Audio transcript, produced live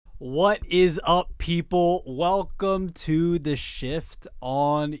What is up, people? Welcome to The Shift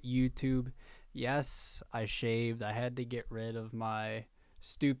on YouTube. Yes, I shaved. I had to get rid of my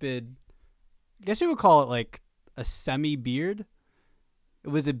stupid, I guess you would call it like a semi-beard. It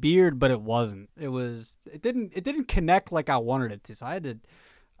was a beard, but it wasn't. It didn't connect like I wanted it to. So I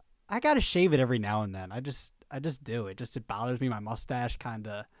gotta shave it every now and then. I just do. It bothers me. My mustache kind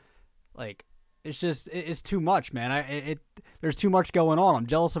of like, it's too much, man. There's too much going on. I'm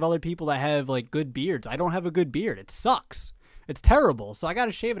jealous of other people that have like good beards. I don't have a good beard. It sucks. It's terrible. So I got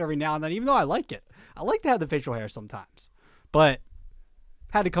to shave it every now and then, even though I like it. I like to have the facial hair sometimes, but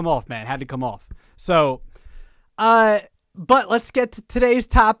had to come off, man. Had to come off. So, but let's get to today's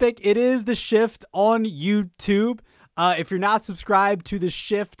topic. It is The Shift on YouTube. If you're not subscribed to The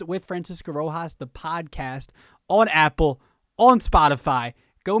Shift with Francisco Rojas, the podcast on Apple, on Spotify,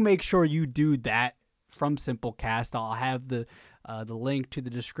 go make sure you do that from Simplecast. I'll have the link to the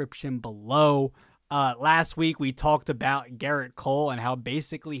description below. Last week we talked about Garrett Cole and how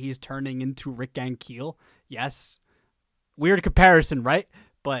basically he's turning into Rick Ankiel. Yes, weird comparison, right?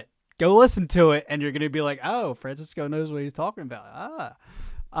 But go listen to it and you're going to be like, oh, Francisco knows what he's talking about.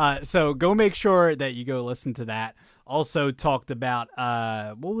 So go make sure that you go listen to that. Also talked about,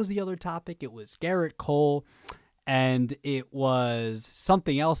 what was the other topic? It was Garrett Cole. And it was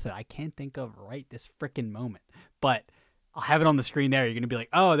something else that I can't think of right this freaking moment. But I'll have it on the screen there. You're going to be like,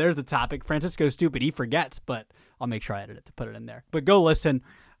 oh, there's the topic. Francisco's stupid. He forgets. But I'll make sure I edit it to put it in there. But go listen.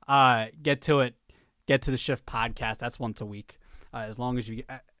 Get to it. Get to the Shift podcast. That's once a week. As well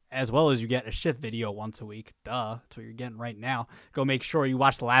as you get a Shift video once a week. Duh. That's what you're getting right now. Go make sure you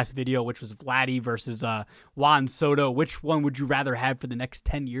watch the last video, which was Vladdy versus Juan Soto. Which one would you rather have for the next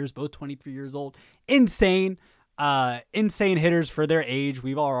 10 years? Both 23 years old. Insane. Insane hitters for their age.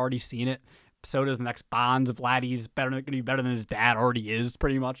 We've already seen it. Soto's the next Bonds. Vladdy's going to be better than his dad already is,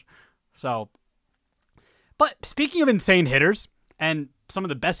 pretty much. So, but speaking of insane hitters and some of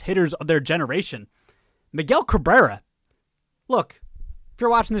the best hitters of their generation, Miguel Cabrera. Look, if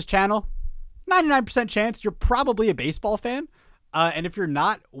you're watching this channel, 99% chance you're probably a baseball fan. And if you're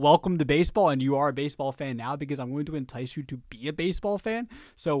not, welcome to baseball, and you are a baseball fan now because I'm going to entice you to be a baseball fan.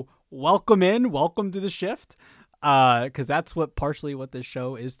 So welcome to The Shift. Because that's partially what this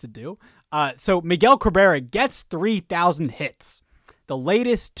show is to do. So Miguel Cabrera gets 3,000 hits, the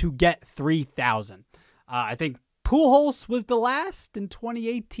latest to get 3,000. I think Pujols was the last in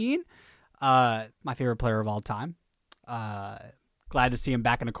 2018. My favorite player of all time. Glad to see him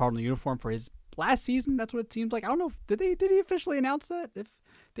back in a Cardinal uniform for his last season. That's what it seems like. I don't know if did he officially announce that? If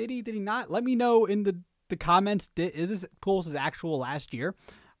did he not? Let me know in the comments. Is this Pujols' actual last year?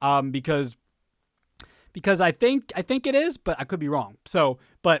 Because I think it is, but I could be wrong. So,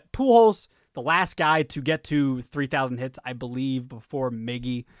 but Pujols, the last guy to get to 3,000 hits, I believe, before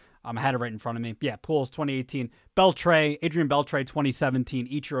Miggy. I had it right in front of me. Yeah, Pujols 2018, Adrian Beltre 2017,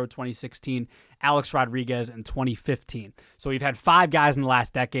 Ichiro 2016, Alex Rodriguez in 2015. So we've had 5 guys in the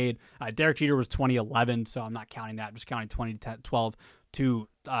last decade. Derek Jeter was 2011, so I'm not counting that. I'm just counting 2012 to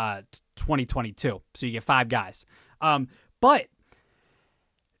 2022. So you get 5 guys. But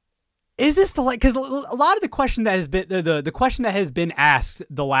is this because a lot of the question that has been the question that has been asked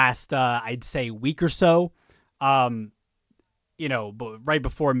the last I'd say week or so, right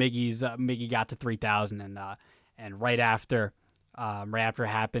before Miggy got to 3,000 and right after it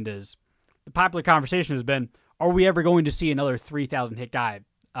happened, is the popular conversation has been, are we ever going to see another 3,000 hit guy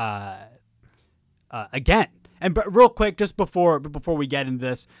again? But real quick, just before we get into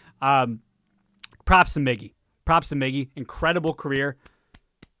this, props to Miggy, incredible career.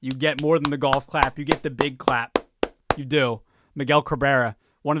 You get more than the golf clap. You get the big clap. You do. Miguel Cabrera,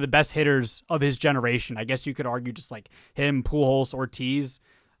 one of the best hitters of his generation. I guess you could argue just like him, Pujols, Ortiz.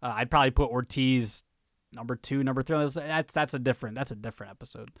 I'd probably put Ortiz number 2, number 3. That's a different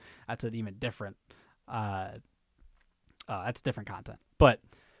episode. That's an even different. That's different content. But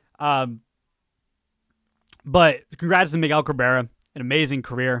congrats to Miguel Cabrera, an amazing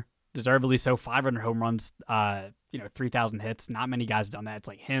career, deservedly so. 500 home runs. 3,000 hits. Not many guys have done that. It's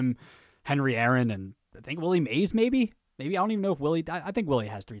like him, Henry Aaron, and I think Willie Mays, maybe. I don't even know if Willie. I think Willie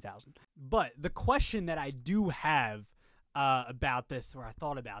has 3,000. But the question that I do have about this, or I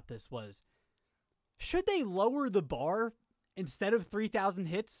thought about this, was, should they lower the bar instead of 3,000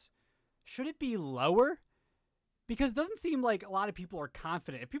 hits? Should it be lower? Because it doesn't seem like a lot of people are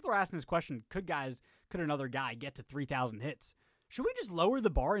confident. If people are asking this question, could another guy get to 3,000 hits? Should we just lower the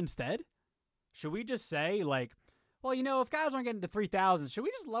bar instead? Should we just say, like, well, if guys aren't getting to 3,000, should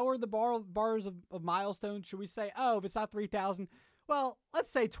we just lower the bars of milestones? Should we say, oh, if it's not 3,000, well, let's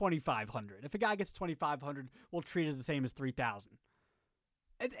say 2,500. If a guy gets 2,500, we'll treat it as the same as 3,000.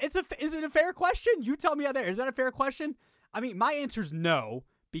 Is it a fair question? You tell me out there. Is that a fair question? I mean, my answer is no,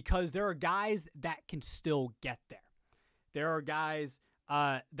 because there are guys that can still get there. There are guys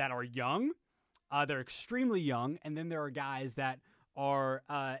that are young. They're extremely young. And then there are guys that are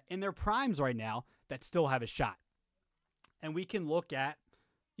in their primes right now that still have a shot. And we can look at,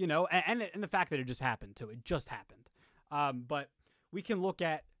 and the fact that it just happened too. It just happened. But we can look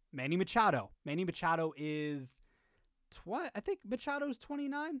at Manny Machado. Manny Machado is... I think Machado's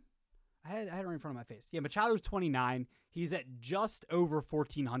 29. I had it right in front of my face. Yeah, Machado's 29. He's at just over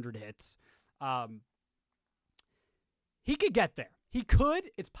 1,400 hits. He could get there. He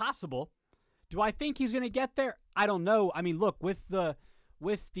could. It's possible. Do I think he's going to get there? I don't know. I mean, look, with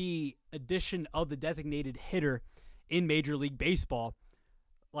the addition of the designated hitter in Major League Baseball,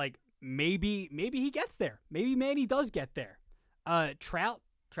 like maybe he gets there. Maybe Manny does get there. Trout's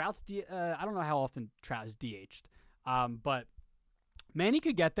I don't know how often Trout is DH'd. But Manny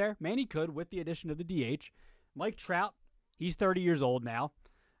could get there. Manny could with the addition of the DH. Mike Trout, he's 30 years old now.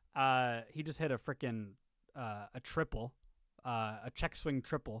 He just hit a freaking a triple, a check swing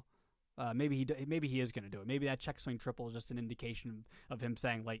triple. Maybe he is going to do it. Maybe that check swing triple is just an indication of him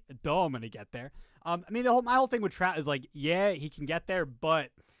saying like, "Duh, I'm going to get there." I mean, my whole thing with Trout is like, yeah, he can get there,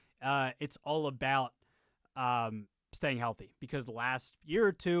 but it's all about staying healthy, because the last year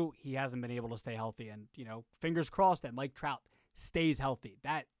or two he hasn't been able to stay healthy, and fingers crossed that Mike Trout stays healthy.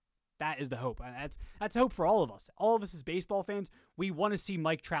 That is the hope. That's hope for all of us. All of us as baseball fans, we want to see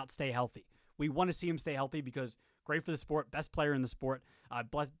Mike Trout stay healthy. We want to see him stay healthy because great for the sport, best player in the sport,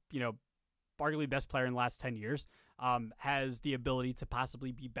 arguably best player in the last 10 years, has the ability to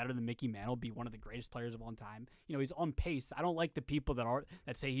possibly be better than Mickey Mantle, be one of the greatest players of all time. He's on pace. I don't like the people that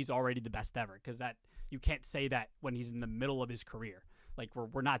say he's already the best ever, because that you can't say that when he's in the middle of his career. Like,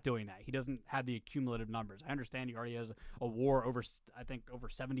 we're not doing that. He doesn't have the accumulative numbers. I understand he already has a WAR over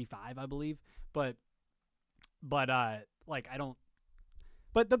 75, I believe, but like I don't.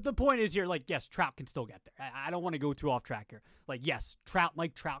 But the point is here, like, yes, Trout can still get there. I don't want to go too off track here. Like, yes,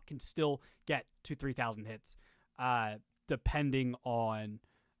 Mike Trout can still get to 3,000 hits, depending on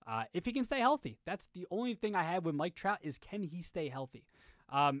if he can stay healthy. That's the only thing I have with Mike Trout is, can he stay healthy?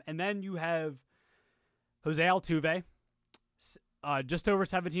 And then you have Jose Altuve, just over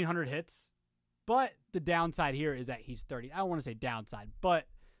 1,700 hits. But the downside here is that he's 30. I don't want to say downside, but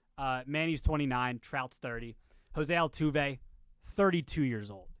Manny's 29, Trout's 30. Jose Altuve, 32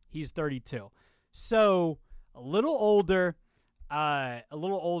 years old. He's 32. So a little older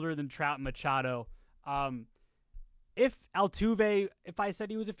than Trout and Machado. If I said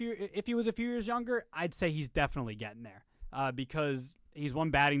he was a few years younger, I'd say he's definitely getting there. Because he's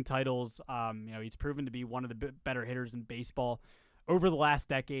won batting titles. He's proven to be one of the better hitters in baseball over the last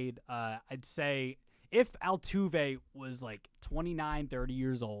decade. I'd say if Altuve was like 29, 30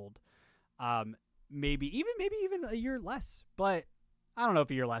 years old, maybe even a year less, but I don't know if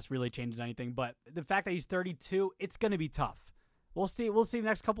a year less really changes anything. But the fact that he's 32, it's going to be tough. We'll see the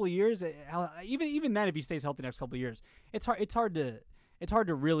next couple of years. Even then, if he stays healthy the next couple of years, it's hard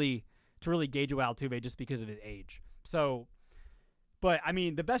to really gauge with Altuve just because of his age. So, but I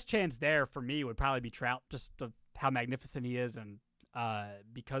mean, the best chance there for me would probably be Trout, just of how magnificent he is, and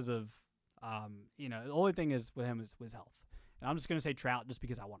because of the only thing is with him is his health. And I'm just going to say Trout just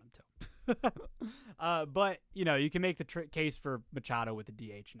because I want him to. But, you can make the case for Machado with the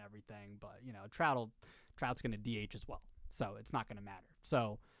DH and everything. But, Trout's going to DH as well. So it's not going to matter.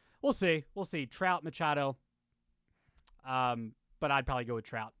 So we'll see. Trout, Machado. But I'd probably go with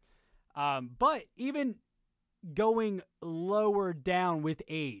Trout. But even going lower down with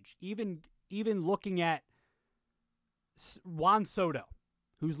age, even looking at Juan Soto,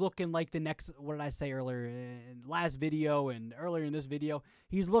 who's looking like the next, what did I say earlier in last video and earlier in this video?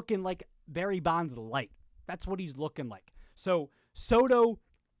 He's looking like Barry Bonds light. That's what he's looking like. So Soto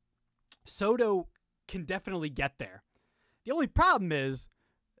can definitely get there. The only problem is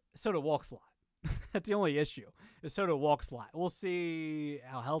Soto walks a lot. That's the only issue. Is Soto walks a lot. We'll see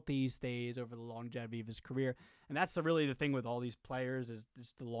how healthy he stays over the longevity of his career. And that's really the thing with all these players, is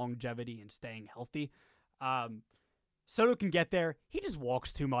just the longevity and staying healthy. Soto can get there. He just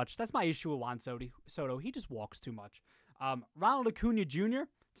walks too much. That's my issue with Juan Soto. He just walks too much. Ronald Acuna Jr.,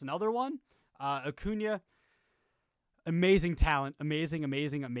 it's another one. Acuna, amazing talent.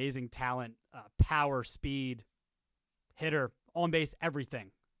 Amazing talent. Power, speed, hitter, on base,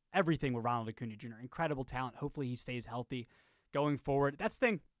 everything. Everything with Ronald Acuna Jr. Incredible talent. Hopefully he stays healthy going forward. That's the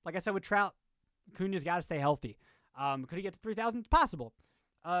thing. Like I said with Trout, Acuna's got to stay healthy. Could he get to 3,000? It's possible.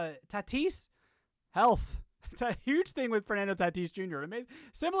 Tatis, health. It's a huge thing with Fernando Tatis Jr. Amazing.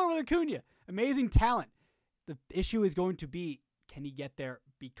 Similar with Acuna. Amazing talent. The issue is going to be, can he get there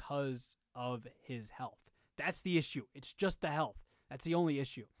because of his health. That's the issue. It's just the health. That's the only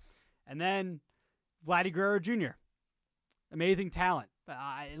issue. And then Vladdy Guerrero Jr., amazing talent.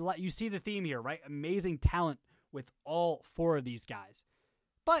 You see the theme here, right? Amazing talent with all four of these guys.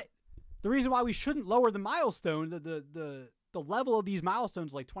 But the reason why we shouldn't lower the milestone, the level of these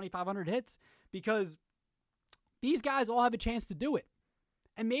milestones, like 2,500 hits, because these guys all have a chance to do it.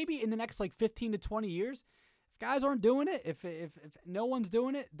 And maybe in the next like 15 to 20 years, if guys aren't doing it, if no one's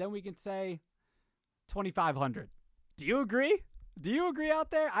doing it, then we can say 2,500. Do you agree? Do you agree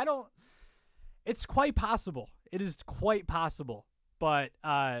out there? I don't. It's quite possible. It is quite possible. But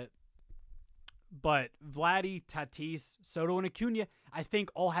Vladdy, Tatis, Soto, and Acuna, I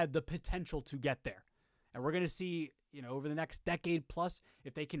think all have the potential to get there. And we're going to see, over the next decade plus,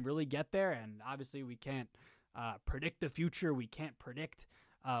 if they can really get there. And obviously we can't predict the future. We can't predict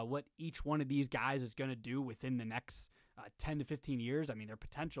what each one of these guys is going to do within the next 10 to 15 years. I mean, their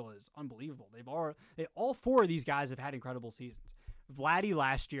potential is unbelievable. All four of these guys have had incredible seasons. Vladdy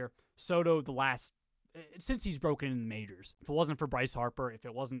last year, Soto since he's broken in the majors. If it wasn't for Bryce Harper, if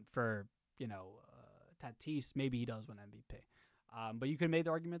it wasn't for, Tatis, maybe he does win MVP. But you could make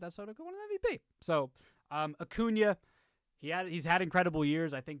the argument that Soto could win an MVP. So Acuna, he's had incredible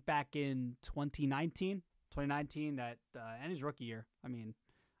years. I think back in 2019 that and his rookie year. I mean,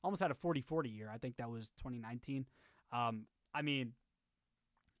 almost had a 40-40 year. I think that was 2019. And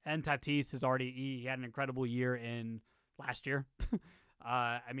Tatis he had an incredible year in last year.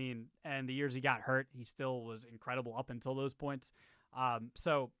 And the years he got hurt, he still was incredible up until those points.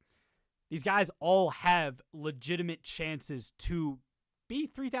 So these guys all have legitimate chances to be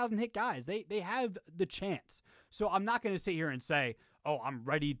 3,000 hit guys. They have the chance. So I'm not going to sit here and say, oh, I'm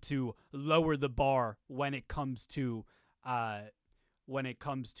ready to lower the bar when it comes to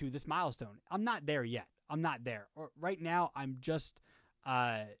this milestone. I'm not there yet. I'm not there. Right now, I'm just,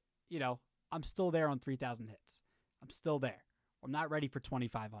 I'm still there on 3,000 hits. I'm still there. I'm not ready for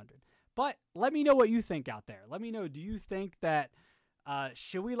 2,500. But let me know what you think out there. Let me know, do you think that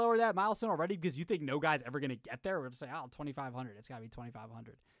should we lower that milestone already because you think no guy's ever going to get there? We're going to say, 2,500. It's got to be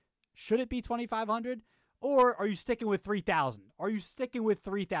 2,500. Should it be 2,500? Or are you sticking with 3,000? Are you sticking with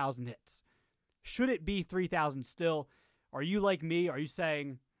 3,000 hits? Should it be 3,000 still? Are you like me? Are you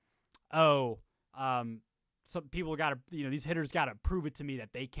saying, some people got to, these hitters got to prove it to me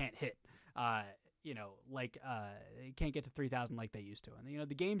that they can't hit, they can't get to 3,000 like they used to. And,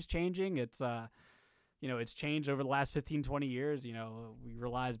 the game's changing. It's, it's changed over the last 15, 20 years. We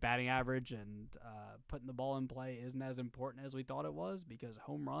realize batting average and putting the ball in play isn't as important as we thought it was because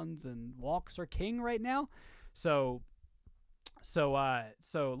home runs and walks are king right now. So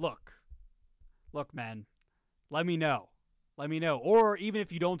look, man, let me know. Or even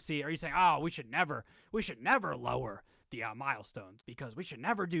if you don't see it, are you saying, we should never lower the milestones because we should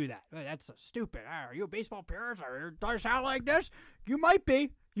never do that? That's so stupid. Are you a baseball purist? Or do I sound like this? You might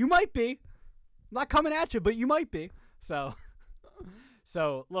be. I'm not coming at you, but you might be. So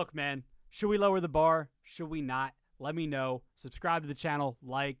look, man, should we lower the bar? Should we not? Let me know. Subscribe to the channel.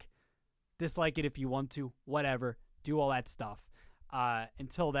 Dislike it if you want to. Whatever. Do all that stuff.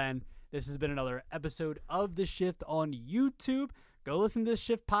 Until then, this has been another episode of The Shift on YouTube. Go listen to this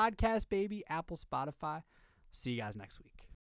Shift podcast, baby. Apple, Spotify. See you guys next week.